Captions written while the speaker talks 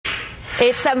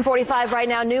It's 7:45 right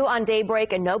now. New on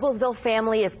Daybreak, a Noblesville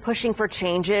family is pushing for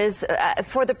changes.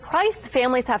 For the price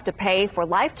families have to pay for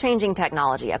life-changing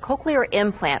technology, a cochlear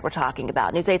implant we're talking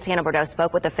about. News 8's Hannah Bordeaux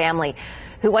spoke with a family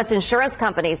who wants insurance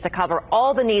companies to cover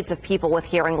all the needs of people with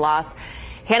hearing loss.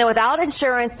 Hannah, without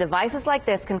insurance, devices like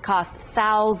this can cost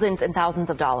thousands and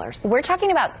thousands of dollars. We're talking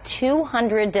about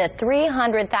 $200,000 to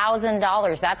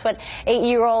 $300,000. That's what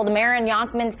 8-year-old Maren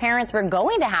Yonkman's parents were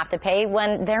going to have to pay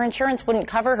when their insurance wouldn't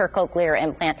cover her cochlear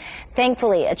implant.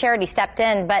 Thankfully, a charity stepped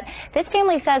in, but this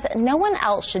family says no one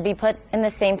else should be put in the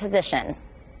same position.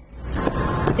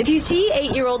 If you see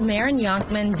 8-year-old Maren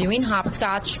Yonkman doing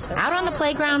hopscotch out on the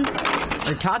playground,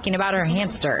 or talking about her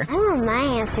hamster, I want my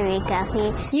hamster to be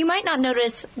Guppy. you might not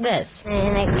notice this.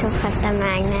 I like to put the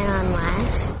magnet on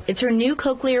last. It's her new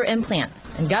cochlear implant,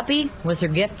 and Guppy was her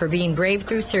gift for being brave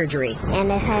through surgery.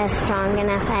 And if I was strong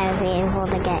enough, I would be able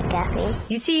to get Guppy.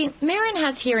 You see, Maren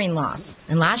has hearing loss,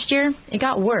 and last year it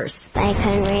got worse. I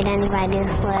couldn't read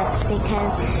anybody's lips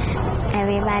because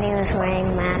everybody was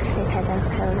wearing masks because of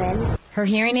COVID. Her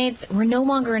hearing aids were no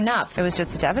longer enough. It was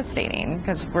just devastating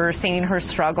because we're seeing her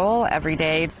struggle every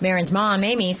day. Maren's mom,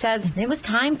 Amy, says it was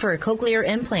time for a cochlear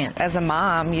implant. As a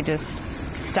mom, you just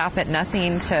stop at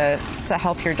nothing to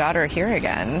help your daughter hear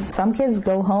again. Some kids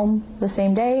go home the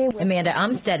same day. Amanda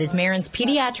Umstead is Maren's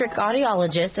pediatric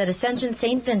audiologist at Ascension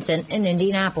St. Vincent in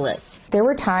Indianapolis. There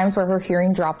were times where her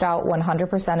hearing dropped out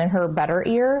 100% in her better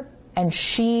ear, and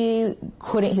she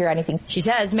couldn't hear anything. She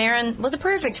says Maren was a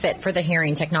perfect fit for the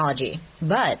hearing technology,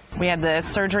 but We had the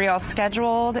surgery all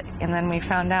scheduled, and then we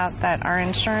found out that our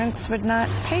insurance would not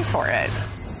pay for it.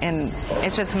 And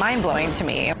it's just mind-blowing to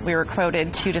me. We were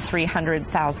quoted $200,000 to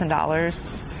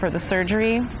 $300,000 for the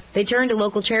surgery. they turned to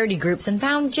local charity groups and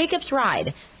found Jacob's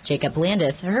Ride. Jacob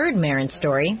Landis heard Maren's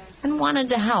story and wanted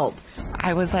to help.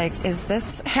 I was like, is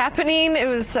this happening? It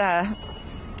was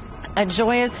a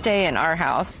joyous day in our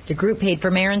house. The group paid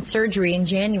for Maren's surgery in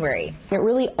January, It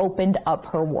really opened up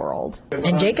her world.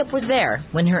 and Jacob was there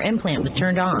when her implant was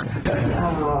turned on.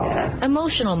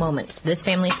 Emotional moments, this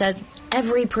family says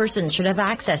every person should have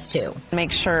access to.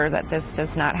 Make sure that this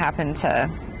does not happen to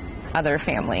other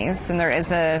families. And there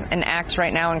is an act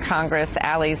right now in Congress,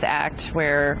 Allie's Act,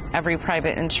 where every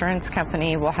private insurance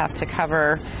company will have to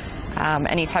cover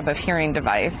any type of hearing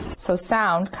device. So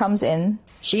sound comes in.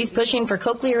 She's pushing for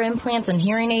cochlear implants and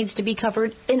hearing aids to be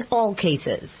covered in all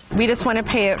cases. We just want to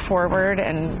pay it forward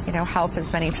and, help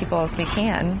as many people as we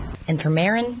can. And for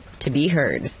Maren to be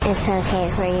heard. It's okay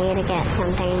for you to get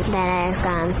something that I've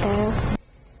gone through.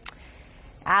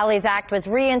 Allie's Act was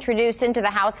reintroduced into the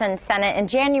House and Senate in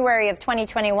January of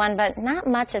 2021, but not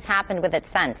much has happened with it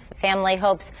since. The family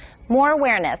hopes more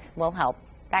awareness will help.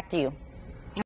 Back to you.